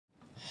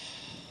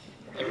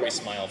Everybody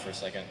smile for a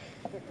second.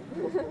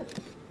 Thank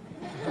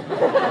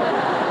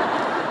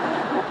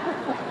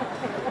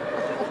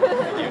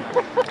you.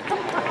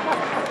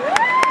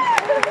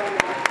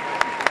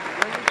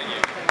 Thank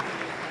you.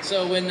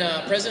 So when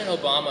President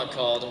Obama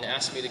called and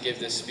asked me to give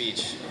this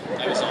speech,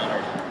 I was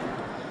honored.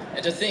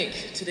 And to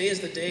think, today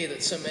is the day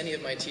that so many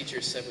of my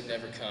teachers said would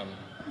never come.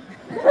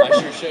 I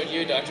sure showed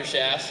you, Dr.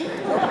 Schaff.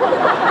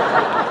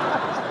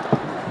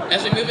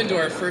 As we move into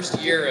our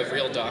first year of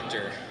Real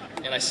Doctor,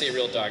 and I say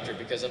Real Doctor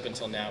because up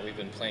until now we've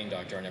been playing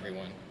doctor on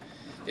everyone,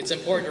 it's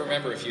important to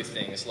remember a few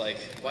things, like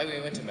why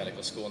we went to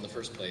medical school in the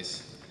first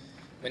place.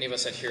 Many of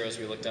us had heroes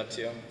we looked up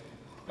to.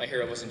 My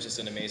hero wasn't just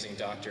an amazing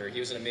doctor, he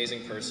was an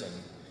amazing person.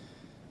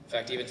 In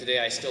fact, even today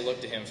I still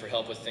look to him for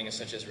help with things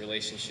such as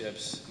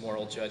relationships,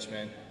 moral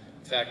judgment.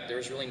 In fact, there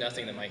was really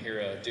nothing that my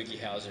hero, Doogie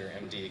Howser,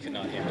 MD, could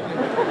not handle.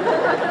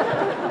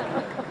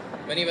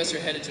 Many of us are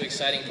headed to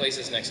exciting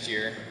places next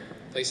year,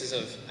 places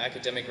of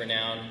academic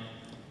renown,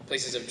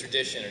 places of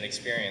tradition and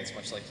experience,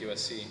 much like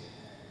USC.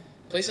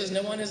 Places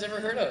no one has ever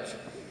heard of.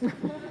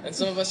 And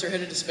some of us are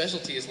headed to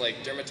specialties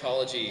like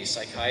dermatology,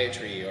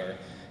 psychiatry, or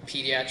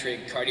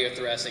pediatric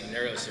cardiothoracic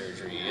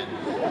neurosurgery.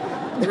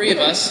 And 3 of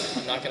us,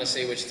 I'm not going to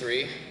say which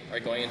 3,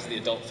 are going into the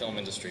adult film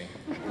industry.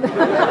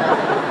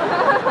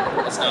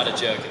 That's not a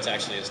joke, it's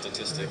actually a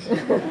statistic.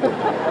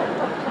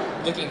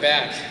 Looking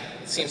back,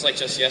 it seems like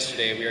just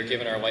yesterday we were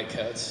given our white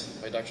coats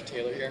by Dr.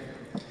 Taylor here.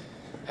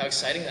 How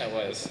exciting that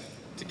was,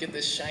 to get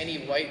this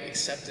shiny white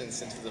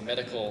acceptance into the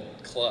medical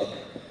club.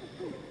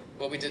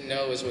 What we didn't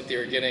know is what they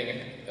were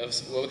giving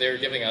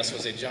us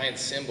was a giant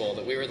symbol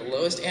that we were the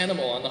lowest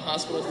animal on the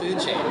hospital food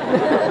chain.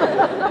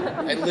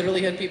 I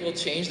literally had people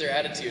change their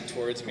attitude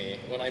towards me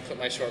when I put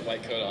my short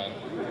white coat on.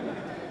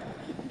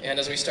 And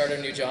as we start our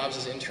new jobs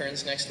as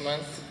interns next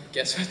month,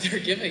 guess what they're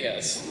giving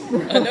us?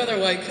 Another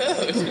white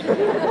coat.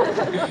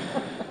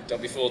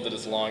 Don't be fooled that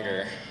it's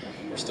longer.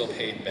 We're still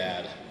paid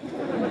bad.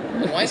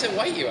 And why is it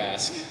white, you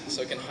ask?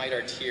 So it can hide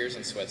our tears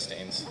and sweat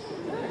stains.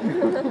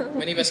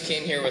 Many of us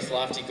came here with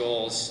lofty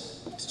goals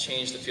to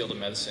change the field of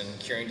medicine,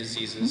 curing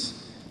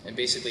diseases, and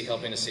basically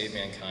helping to save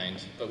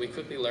mankind. But we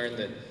quickly learned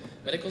that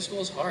medical school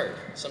is hard.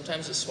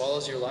 Sometimes it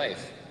swallows your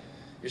life.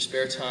 Your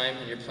spare time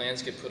and your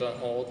plans get put on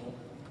hold.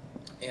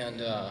 And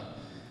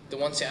the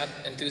once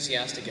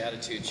enthusiastic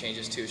attitude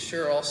changes to,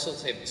 sure, I'll still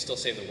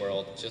save the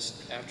world,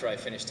 just after I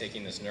finish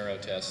taking this neuro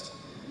test.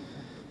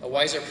 A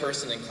wiser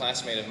person and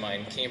classmate of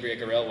mine, Cambria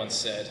Garrell, once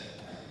said,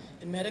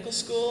 in medical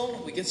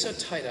school, we get so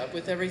tied up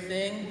with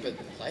everything, but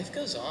life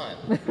goes on.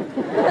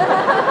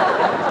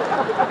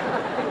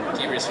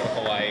 Cambria's from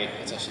Hawaii,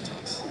 that's how she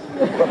talks.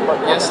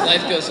 Yes,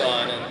 life goes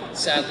on, and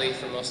sadly,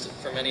 for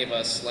many of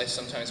us, life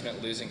sometimes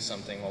meant losing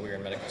something while we were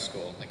in medical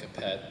school, like a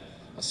pet,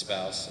 a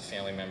spouse, a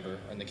family member,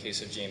 or in the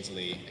case of James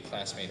Lee, a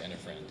classmate and a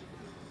friend.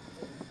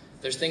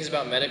 There's things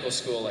about medical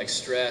school like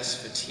stress,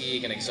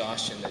 fatigue, and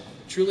exhaustion that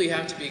truly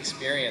have to be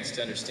experienced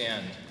to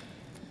understand.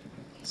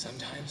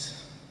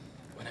 Sometimes,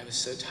 when I was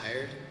so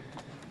tired,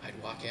 I'd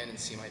walk in and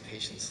see my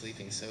patients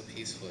sleeping so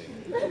peacefully.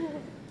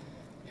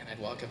 And I'd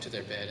walk up to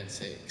their bed and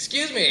say,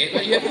 excuse me,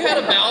 have you had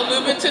a bowel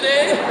movement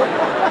today?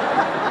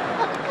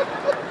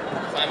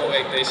 If I'm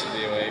awake, they should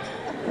be awake.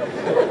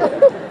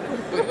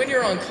 When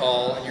you're on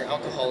call and your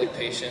alcoholic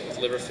patient with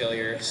liver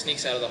failure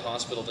sneaks out of the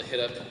hospital to hit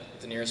up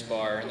the nearest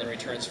bar and then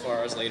returns 4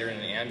 hours later in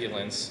an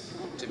ambulance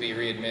to be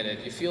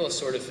readmitted, you feel a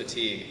sort of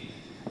fatigue.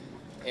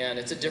 And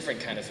it's a different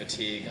kind of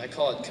fatigue. I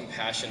call it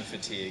compassion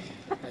fatigue.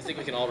 I think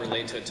we can all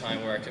relate to a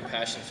time where our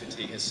compassion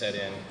fatigue has set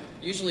in,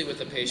 usually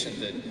with a patient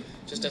that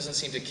just doesn't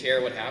seem to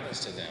care what happens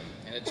to them,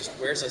 and it just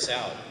wears us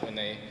out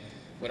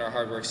when our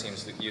hard work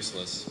seems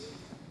useless.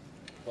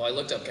 Well, I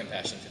looked up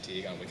compassion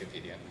fatigue on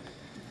Wikipedia,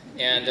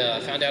 and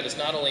found out it's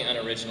not only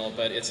unoriginal,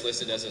 but it's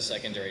listed as a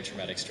secondary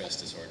traumatic stress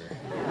disorder.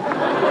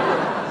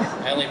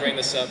 I only bring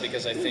this up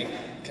because I think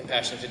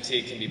compassion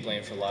fatigue can be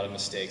blamed for a lot of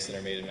mistakes that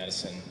are made in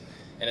medicine.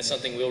 And it's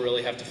something we'll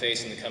really have to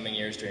face in the coming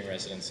years during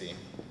residency.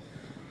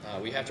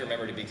 We have to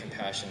remember to be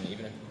compassionate,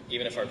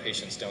 even if our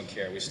patients don't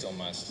care, we still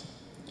must.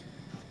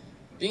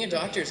 Being a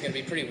doctor is going to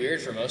be pretty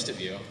weird for most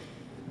of you.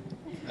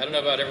 I don't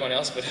know about everyone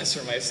else, but as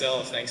for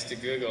myself, thanks to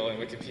Google and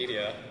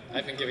Wikipedia,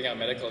 I've been giving out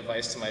medical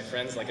advice to my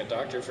friends like a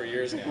doctor for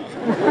years now.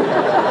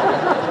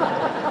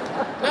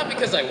 Not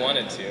because I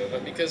wanted to,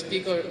 but because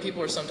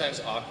people are sometimes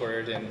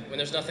awkward, and when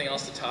there's nothing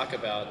else to talk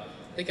about,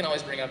 they can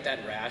always bring up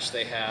that rash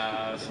they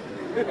have,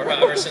 or how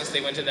ever since they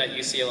went to that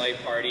UCLA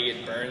party,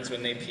 it burns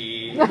when they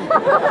pee.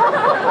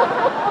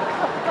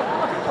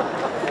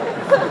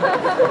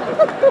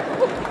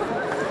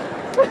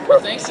 Well,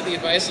 thanks to the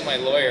advice of my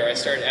lawyer, I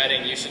started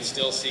adding "you should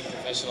still seek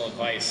professional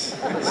advice,"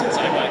 since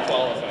I'm not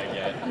qualified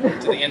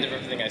yet, to the end of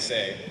everything I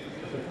say.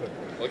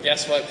 Well,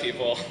 guess what,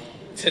 people?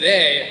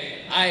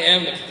 Today, I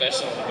am the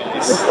professional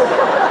advice.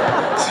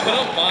 So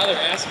don't bother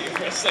asking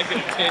for a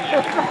second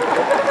opinion.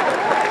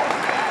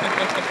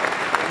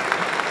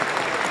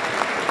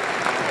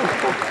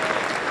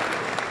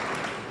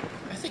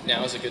 I think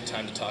now is a good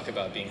time to talk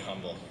about being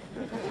humble.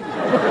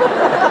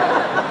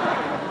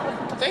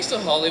 Thanks to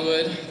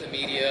Hollywood, the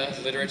media,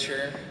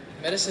 literature,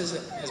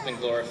 medicine has been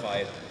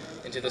glorified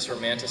into this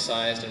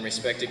romanticized and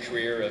respected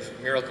career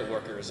of miracle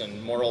workers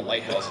and moral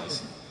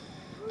lighthouses.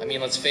 I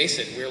mean, let's face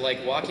it, we're like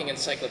walking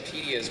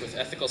encyclopedias with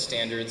ethical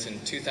standards and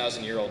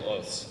 2,000-year-old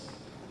oaths.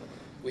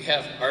 We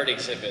have art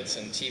exhibits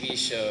and TV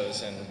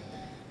shows and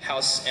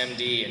House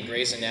MD and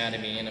Grey's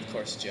Anatomy and, of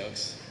course,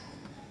 jokes.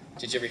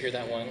 Did you ever hear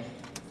that one?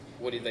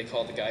 What did they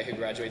call the guy who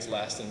graduates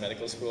last in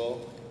medical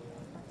school?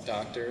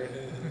 Doctor.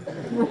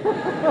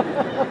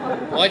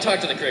 Well, I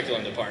talked to the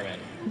curriculum department.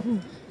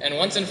 And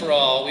once and for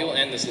all, we will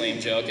end this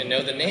lame joke and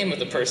know the name of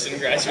the person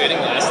graduating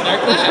last in our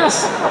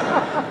class.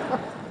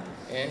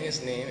 And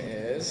his name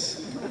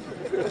is...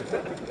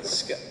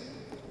 Scott.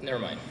 Never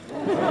mind.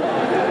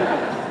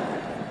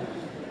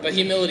 But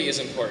humility is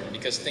important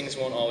because things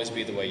won't always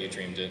be the way you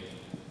dreamed it.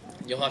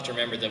 You'll have to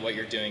remember that what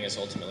you're doing is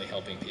ultimately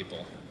helping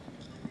people.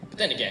 But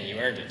then again, you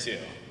earned it too.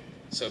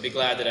 So be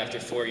glad that after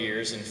 4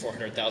 years and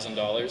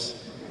 $400,000,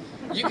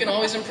 you can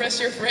always impress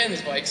your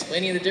friends by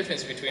explaining the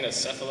difference between a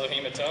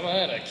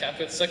cephalohematoma and a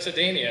caput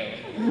succedaneum.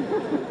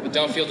 But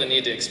don't feel the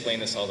need to explain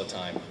this all the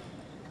time.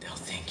 They'll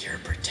think you're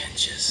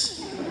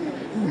pretentious.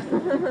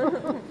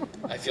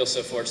 I feel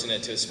so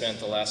fortunate to have spent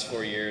the last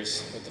 4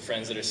 years with the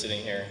friends that are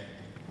sitting here.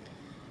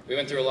 We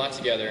went through a lot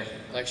together,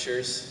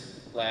 lectures,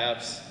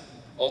 labs,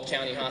 Old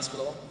County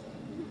Hospital,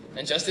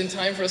 and just in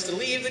time for us to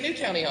leave the new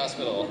county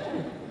hospital.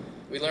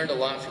 We learned a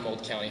lot from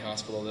Old County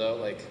Hospital though,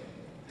 like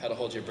how to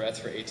hold your breath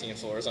for 18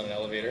 floors on an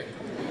elevator.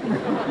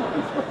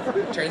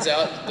 Turns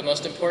out the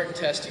most important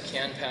test you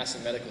can pass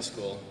in medical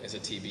school is a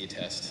TB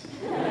test.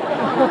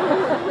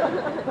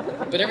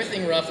 But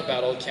everything rough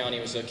about Old County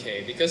was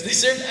okay because they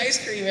served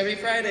ice cream every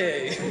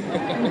Friday.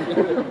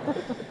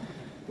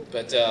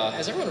 But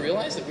has everyone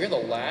realized that we're the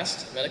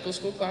last medical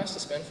school class to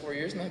spend 4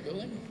 years in that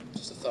building?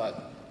 Just a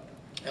thought.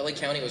 LA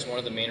County was one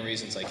of the main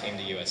reasons I came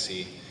to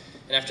USC.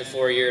 And after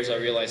 4 years, I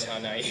realized how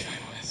naive I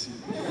was.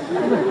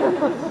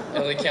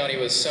 LA County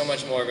was so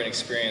much more of an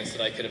experience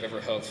than I could have ever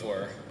hoped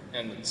for.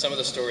 And some of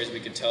the stories we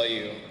could tell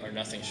you are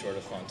nothing short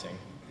of haunting.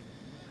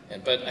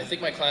 But I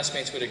think my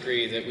classmates would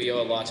agree that we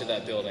owe a lot to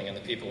that building and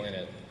the people in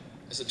it.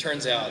 As it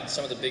turns out,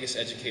 some of the biggest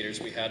educators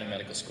we had in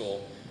medical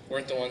school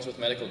weren't the ones with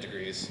medical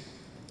degrees.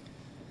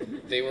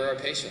 They were our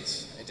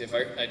patients,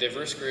 a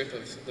diverse group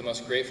of the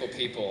most grateful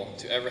people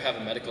to ever have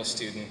a medical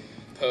student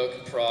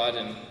poke, prod,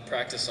 and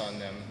practice on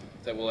them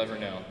that we'll ever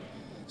know.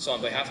 So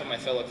on behalf of my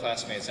fellow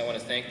classmates, I want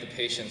to thank the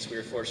patients we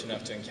were fortunate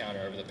enough to encounter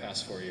over the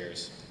past 4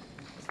 years.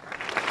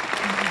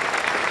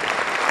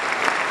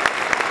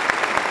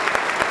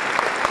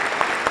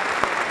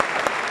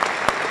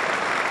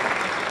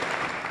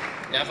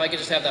 Now, if I could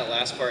just have that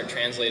last part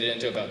translated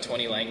into about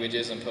 20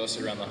 languages and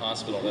posted around the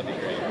hospital, that'd be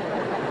great.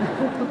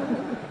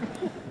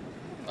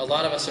 A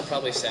lot of us are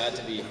probably sad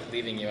to be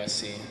leaving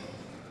USC.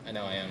 I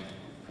know I am.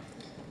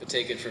 But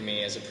take it from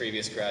me, as a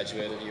previous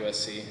graduate of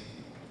USC,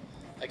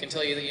 I can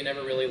tell you that you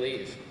never really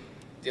leave.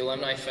 The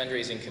Alumni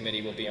Fundraising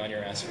Committee will be on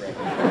your ass forever.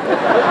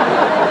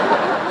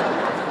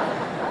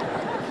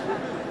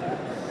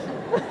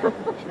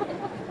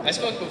 I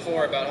spoke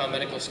before about how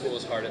medical school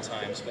is hard at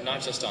times, but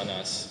not just on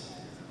us.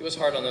 It was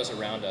hard on those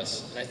around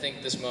us, and I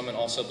think this moment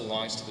also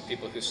belongs to the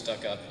people who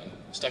stuck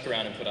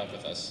around and put up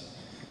with us.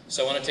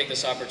 So I want to take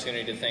this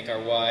opportunity to thank our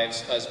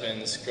wives,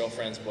 husbands,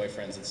 girlfriends,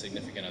 boyfriends, and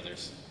significant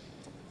others.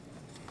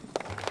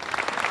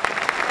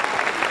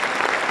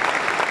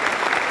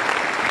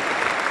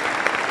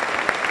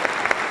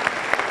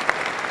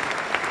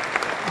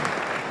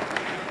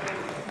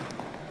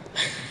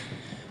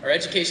 Our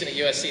education at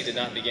USC did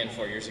not begin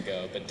 4 years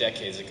ago, but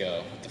decades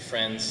ago, with the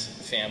friends,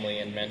 family,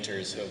 and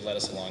mentors who have led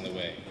us along the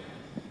way.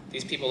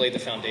 These people laid the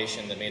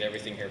foundation that made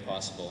everything here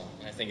possible,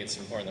 and I think it's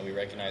important that we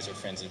recognize our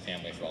friends and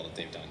family for all that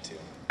they've done too.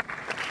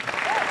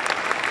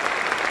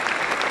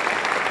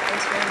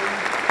 Thanks, family.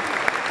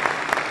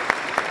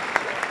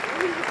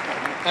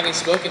 Having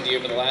spoken to you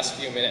over the last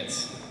few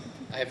minutes,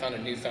 I have found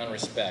a newfound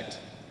respect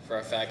for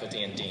our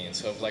faculty and deans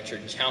who have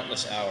lectured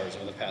countless hours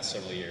over the past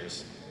several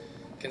years.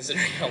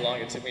 Considering how long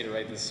it took me to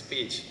write this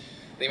speech,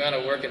 the amount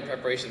of work and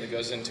preparation that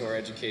goes into our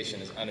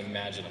education is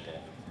unimaginable.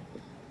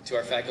 To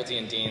our faculty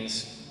and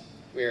deans,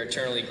 we are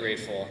eternally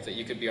grateful that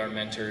you could be our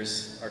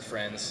mentors, our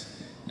friends,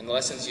 and the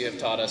lessons you have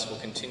taught us will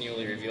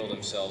continually reveal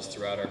themselves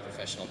throughout our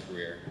professional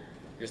career.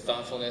 Your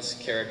thoughtfulness,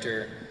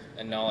 character,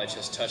 and knowledge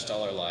has touched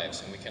all our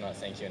lives, and we cannot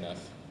thank you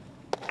enough.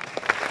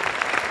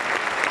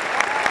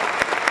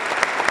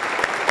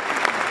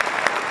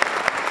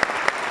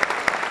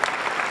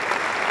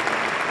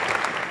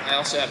 I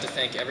also have to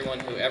thank everyone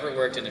who ever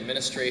worked in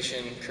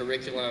administration,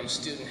 curriculum,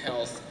 student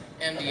health,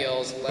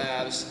 MDLs,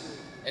 labs,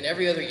 and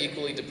every other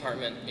equally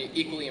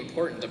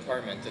important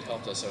department that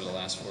helped us over the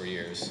last 4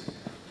 years.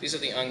 These are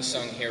the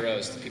unsung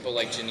heroes, the people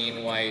like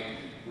Janine White,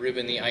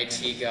 Ruben the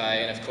IT guy,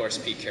 and of course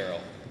Pete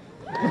Carroll.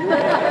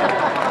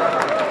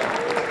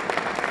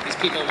 These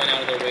people went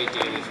out of their way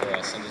daily for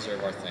us and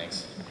deserve our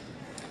thanks.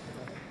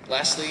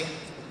 Lastly,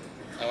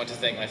 I want to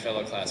thank my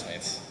fellow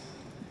classmates.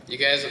 You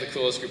guys are the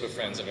coolest group of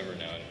friends I've ever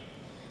known.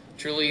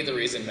 Truly the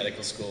reason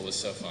medical school was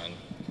so fun.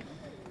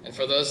 And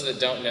for those that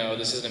don't know,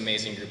 this is an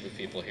amazing group of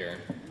people here.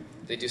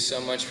 They do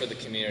so much for the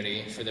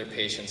community, for their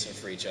patients, and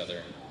for each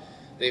other.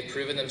 They've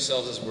proven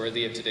themselves as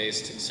worthy of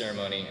today's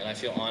ceremony, and I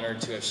feel honored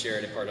to have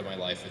shared a part of my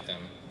life with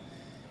them.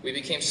 We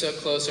became so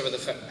close over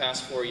the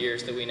past 4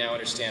 years that we now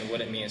understand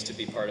what it means to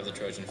be part of the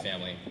Trojan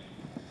family.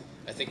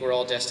 I think we're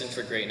all destined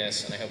for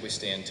greatness, and I hope we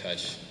stay in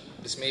touch.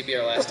 This may be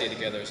our last day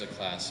together as a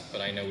class,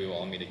 but I know we will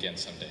all meet again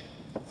someday.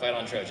 Fight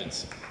on,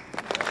 Trojans.